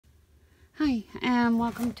Hi, and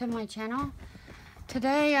welcome to my channel.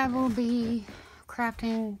 Today I will be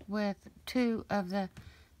crafting with two of the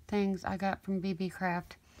things I got from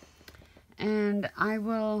Beebeecraft, and I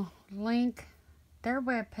will link their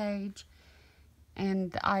webpage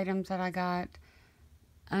and the items that I got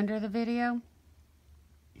under the video.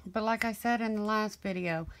 But like I said in the last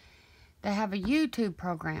video, they have a YouTube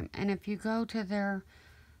program, and if you go to their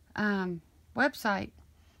website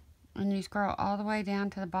and you scroll all the way down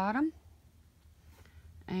to the bottom,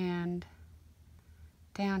 and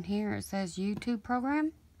down here it says YouTube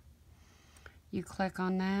program. You click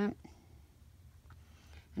on that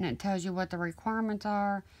and it tells you what the requirements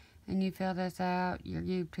are, and you fill this out, your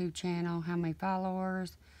YouTube channel, how many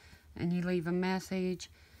followers, and you leave a message,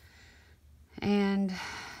 and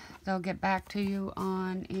they'll get back to you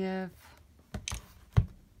on if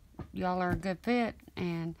y'all are a good fit,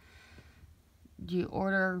 and you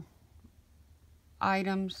order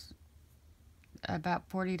items about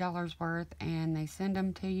 $40 worth, and they send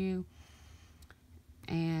them to you,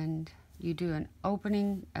 and you do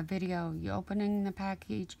a video, you opening the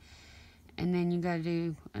package, and then you got to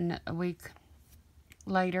do a week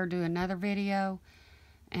later do another video.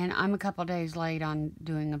 And I'm a couple days late on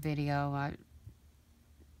doing a video.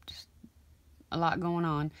 Just a lot going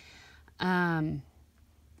on. And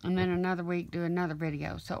then another week do another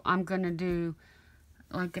video. So I'm gonna do,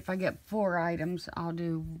 like, if I get 4 items, I'll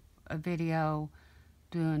do a video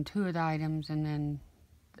doing 2 of the items, and then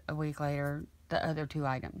a week later the other 2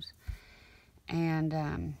 items.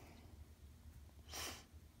 And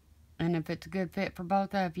if it's a good fit for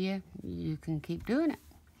both of you, you can keep doing it.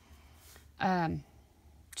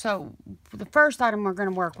 So the first item we're going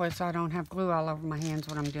to work with, so I don't have glue all over my hands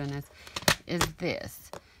when I'm doing this, is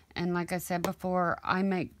this. And like I said before, I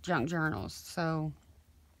make junk journals, so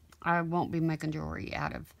I won't be making jewelry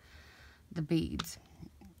out of the beads.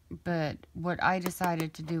 But what I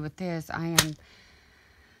decided to do with this, I am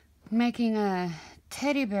making a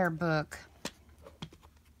teddy bear book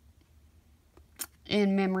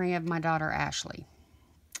in memory of my daughter Ashley.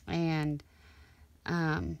 And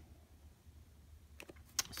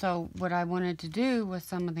so what I wanted to do with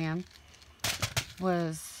some of them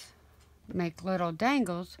was make little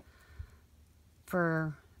dangles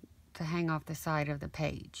to hang off the side of the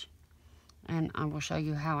page. And I will show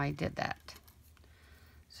you how I did that.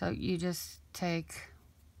 So you just take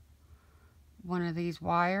one of these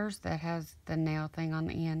wires that has the nail thing on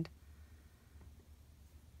the end,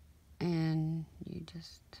 and you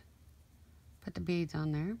just put the beads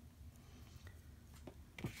on there.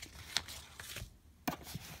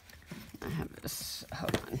 I have this,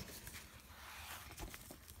 hold on.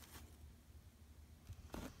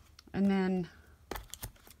 And then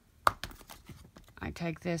I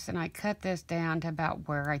take this and I cut this down to about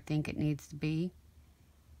where I think it needs to be.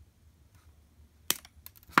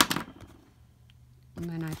 And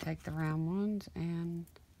then I take the round ones and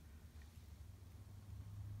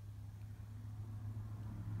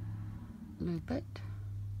loop it.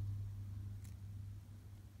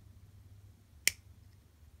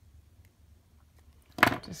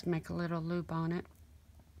 Just make a little loop on it.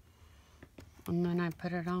 And then I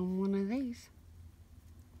put it on one of these.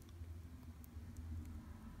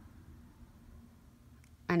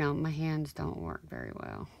 I know my hands don't work very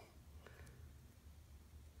well.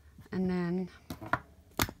 And then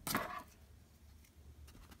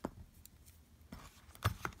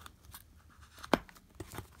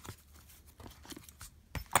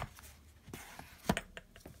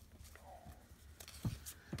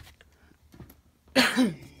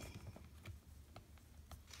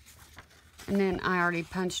I already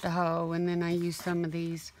punched a hole, and then I used some of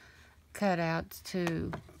these cutouts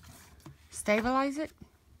to stabilize it.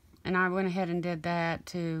 And I went ahead and did that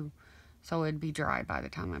too, so it'd be dry by the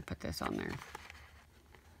time I put this on there.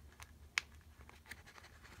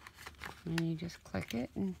 And you just click it,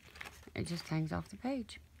 and it just hangs off the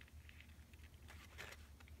page.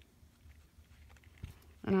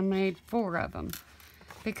 And I made 4 of them,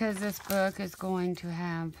 because this book is going to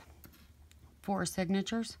have 4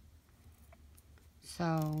 signatures.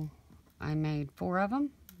 So I made 4 of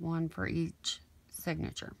them, 1 for each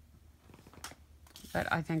signature. But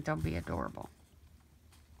I think they'll be adorable.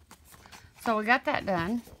 So we got that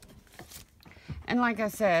done. And like I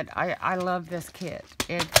said, I love this kit.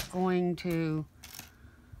 It's going to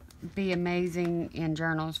be amazing in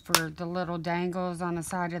journals for the little dangles on the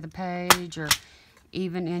side of the page, or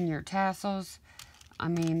even in your tassels. I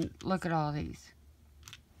mean, look at all these.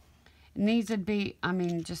 And these would be, I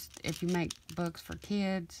mean, just if you make books for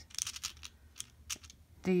kids,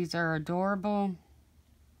 these are adorable,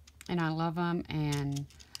 and I love them, and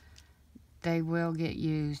they will get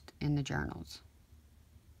used in the journals.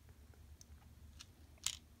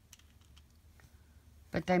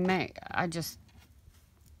 But they may, I just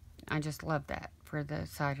love that for the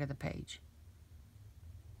side of the page.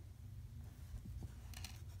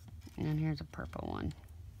 And here's a purple one.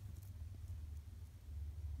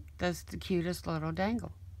 That's the cutest little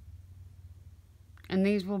dangle. And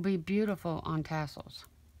these will be beautiful on tassels.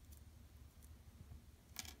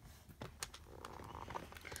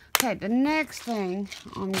 Okay, the next thing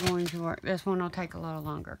I'm going to work, this one will take a little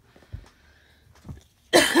longer.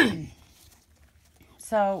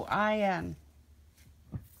 So I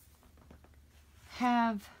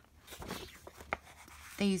have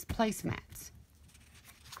these placemats,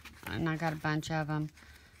 and I got a bunch of them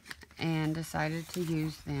and decided to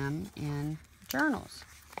use them in journals.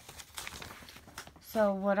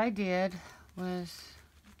 So what I did was,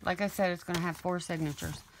 like I said, it's going to have 4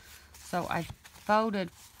 signatures. So I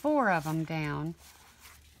folded 4 of them down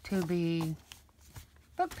to be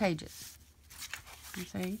book pages. You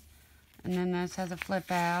see? And then this has a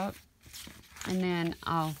flip out. And then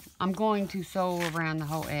I'm going to sew around the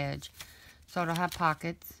whole edge. So it'll have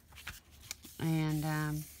pockets.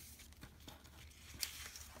 And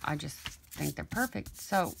I just think they're perfect.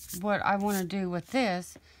 So what I want to do with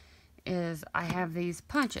this is I have these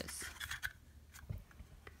punches.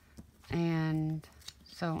 And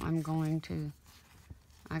so I'm going to,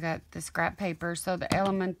 I got the scrap paper. So the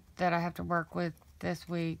element that I have to work with this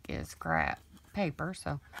week is scrap paper.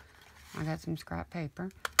 So I got some scrap paper.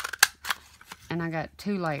 And I got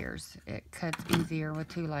 2 layers. It cuts easier with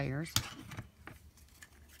 2 layers.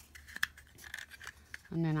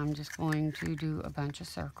 And then I'm just going to do a bunch of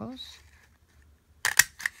circles.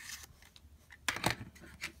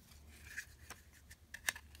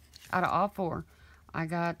 Out of all 4, I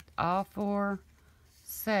got all 4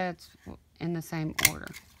 sets in the same order.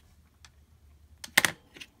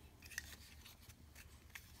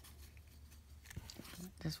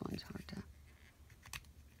 This one's hard to...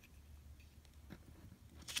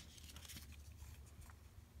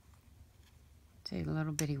 see, the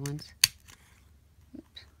little bitty ones.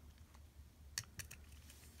 Oops.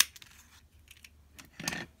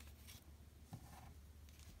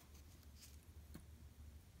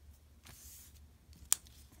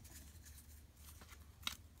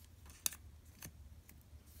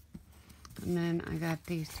 And then I got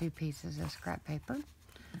these 2 pieces of scrap paper.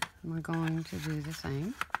 And we're going to do the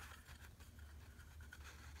same.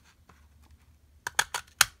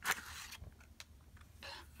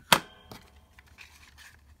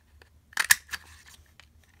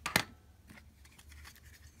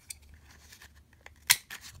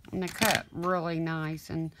 And they cut really nice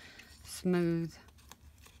and smooth.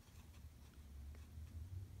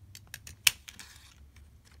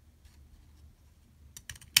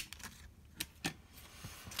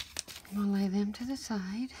 We'll lay them to the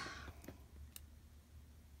side.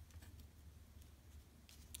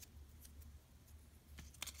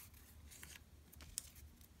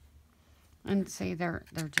 And see, they're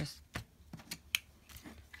just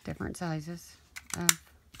different sizes of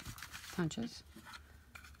punches.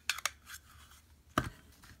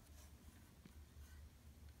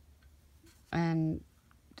 And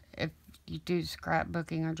if you do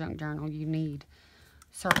scrapbooking or junk journal, you need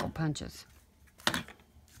circle punches.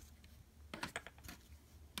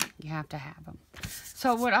 You have to have them.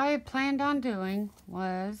 So what I had planned on doing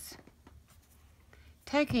was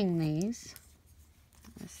taking these,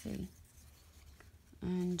 let's see,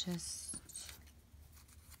 and just,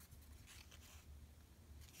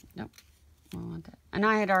 nope, I want that. And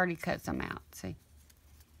I had already cut some out, see.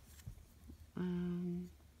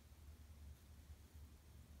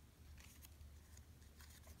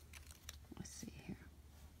 Let's see here,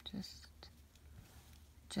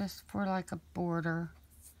 just for like a border.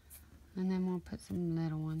 And then we'll put some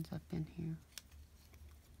little ones up in here.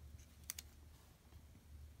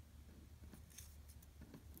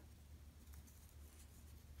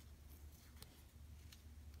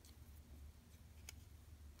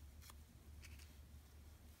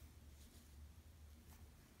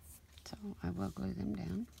 So I will glue them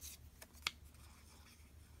down.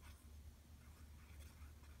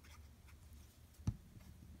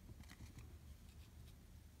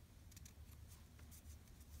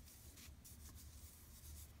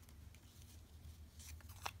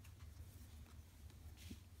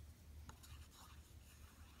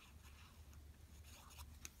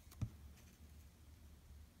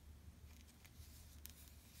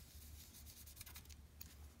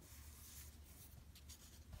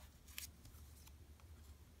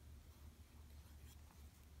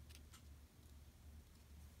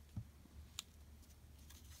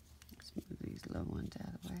 other ones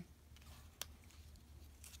out of the way.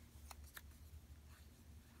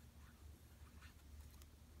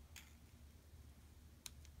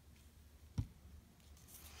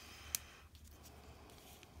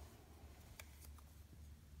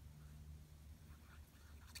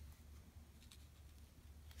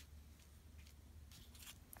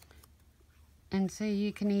 And see,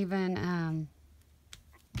 you can even,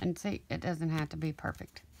 and see, it doesn't have to be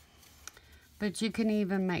perfect. But you can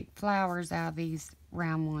even make flowers out of these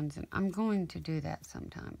round ones. And I'm going to do that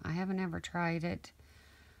sometime. I haven't ever tried it,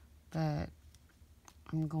 but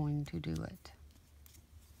I'm going to do it.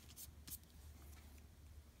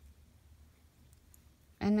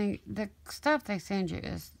 And the stuff they send you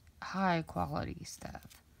is high quality stuff.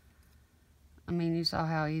 I mean, you saw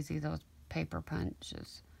how easy those paper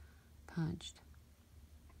punches punched.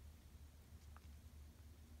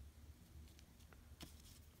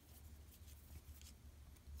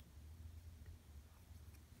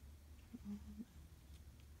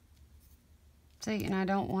 See, and I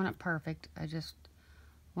don't want it perfect. I just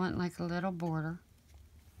want like a little border.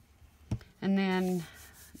 And then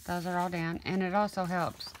those are all down. And it also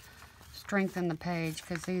helps strengthen the page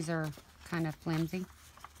because these are kind of flimsy.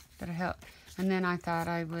 But it helps. And then I thought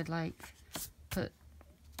I would like put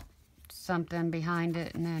something behind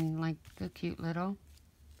it and then like a cute little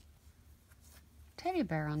teddy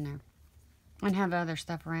bear on there. And have other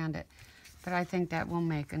stuff around it. But I think that will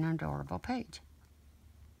make an adorable page.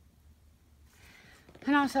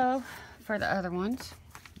 And also, for the other ones,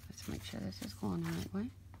 let's make sure this is going the right way.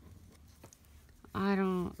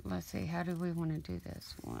 Let's see, how do we want to do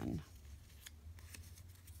this one?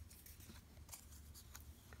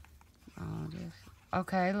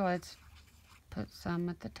 Okay, let's put some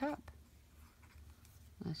at the top.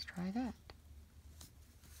 Let's try that.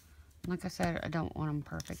 Like I said, I don't want them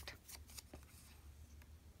perfect.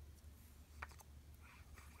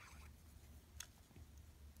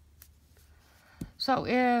 So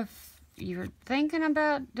if you're thinking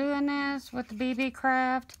about doing this with the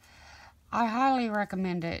Beebeecraft, I highly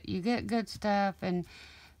recommend it. You get good stuff, and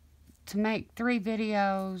to make 3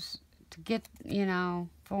 videos, to get,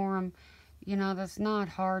 for them, that's not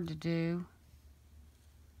hard to do.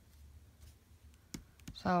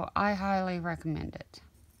 So I highly recommend it.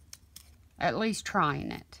 At least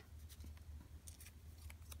trying it.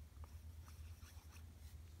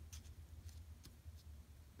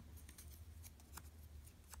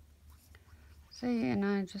 See, and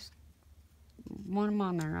I just want them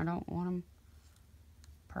on there. I don't want them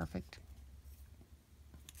perfect.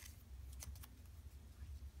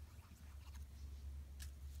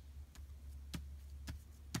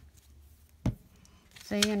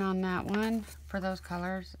 See, and on that one, for those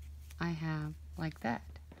colors, I have like that.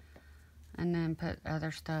 And then put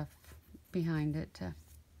other stuff behind it to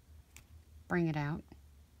bring it out.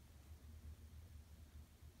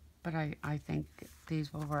 But I think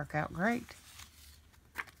these will work out great.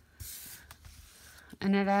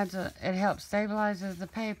 And it helps stabilizes the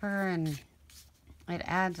paper, and it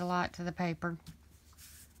adds a lot to the paper.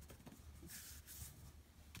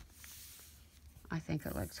 I think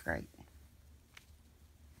it looks great.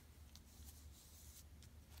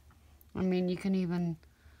 I mean, you can even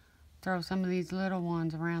throw some of these little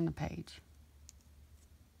ones around the page.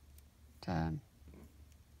 I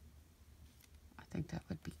think that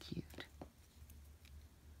would be cute.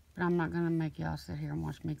 But I'm not going to make y'all sit here and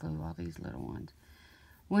watch me glue all these little ones.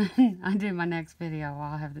 When I do my next video,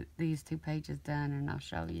 I'll have these 2 pages done and I'll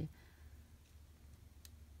show you.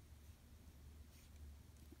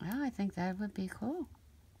 Well, I think that would be cool.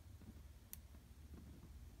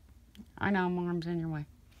 I know, my arm's in your way.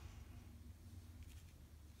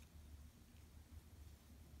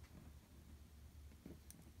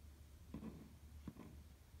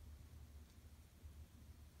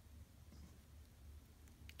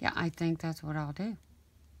 Yeah, I think that's what I'll do.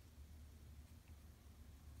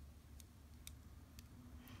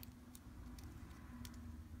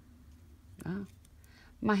 Oh.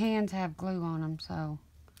 My hands have glue on them, so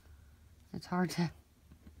it's hard to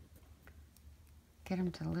get them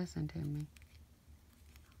to listen to me.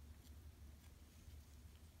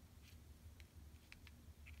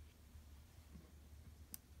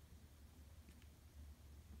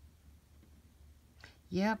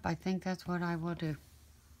 Yep, I think that's what I will do.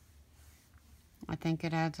 I think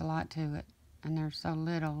it adds a lot to it, and they're so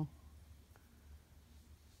little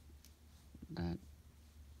that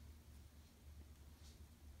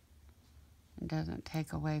it doesn't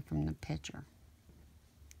take away from the picture.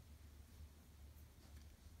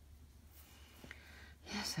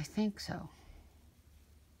 Yes, I think so.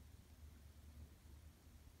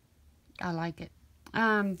 I like it.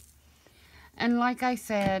 And like I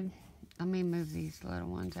said, let me move these little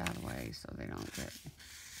ones out of the way so they don't get...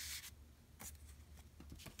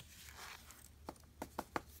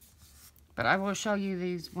 But I will show you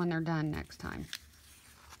these when they're done next time.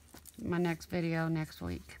 My next video next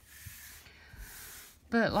week.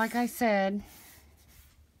 But like I said,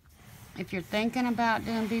 if you're thinking about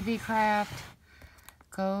doing Beebeecraft,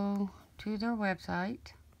 go to their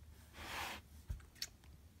website.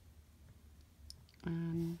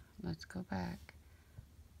 Let's go back.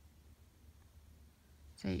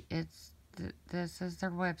 See, this is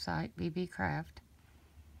their website, Beebeecraft.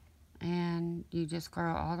 And you just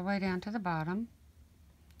scroll all the way down to the bottom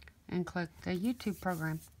and click the YouTube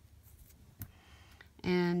program.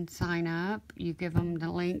 And sign up. You give them the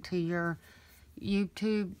link to your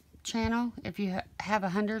YouTube channel if you have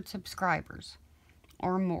 100 subscribers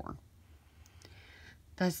or more.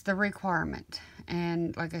 That's the requirement.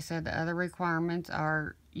 And like I said, the other requirements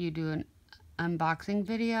are you do an unboxing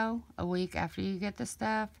video a week after you get the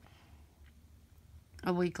stuff.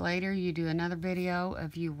 A week later, you do another video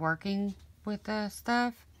of you working with the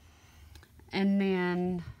stuff. And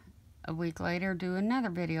then a week later, do another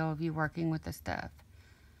video of you working with the stuff.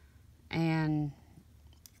 And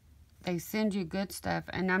they send you good stuff.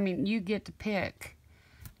 And I mean, you get to pick.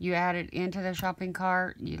 You add it into the shopping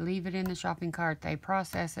cart. You leave it in the shopping cart. They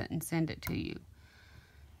process it and send it to you.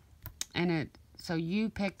 And so you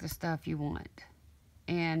pick the stuff you want.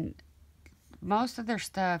 And most of their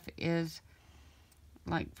stuff is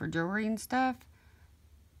like for jewelry and stuff.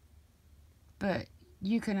 But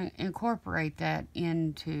you can incorporate that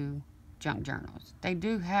into junk journals. They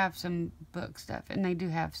do have some book stuff, and they do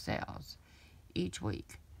have sales each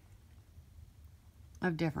week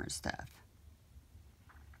of different stuff.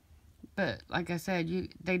 But like I said,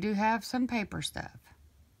 they do have some paper stuff.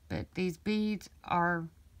 But these beads are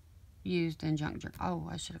used in junk journals. Oh,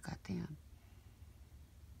 I should have got them.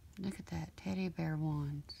 Look at that, teddy bear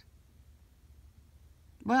wands.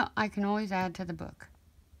 Well, I can always add to the book.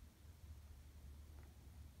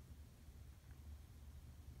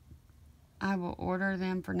 I will order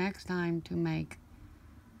them for next time to make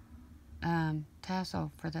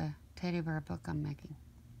tassel for the teddy bear book I'm making.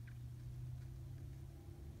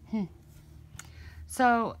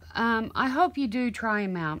 So, I hope you do try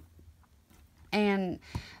them out. And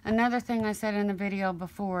another thing I said in the video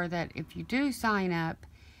before, that if you do sign up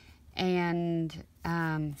and,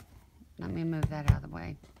 let me move that out of the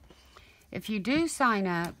way. If you do sign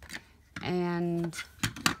up and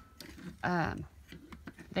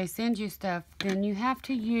they send you stuff, then you have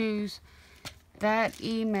to use that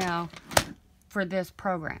email for this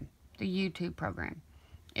program, the YouTube program.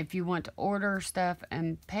 If you want to order stuff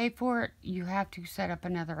and pay for it, you have to set up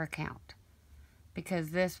another account,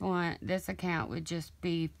 because this account would just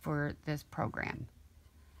be for this program.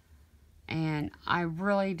 And I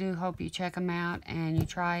really do hope you check them out and you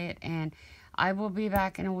try it. And I will be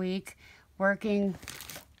back in a week working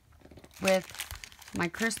with my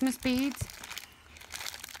Christmas beads.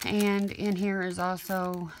 And in here is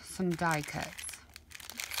also some die cuts.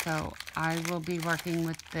 So I will be working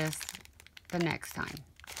with this the next time.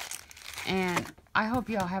 And I hope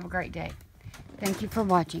you all have a great day. Thank you for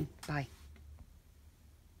watching. Bye.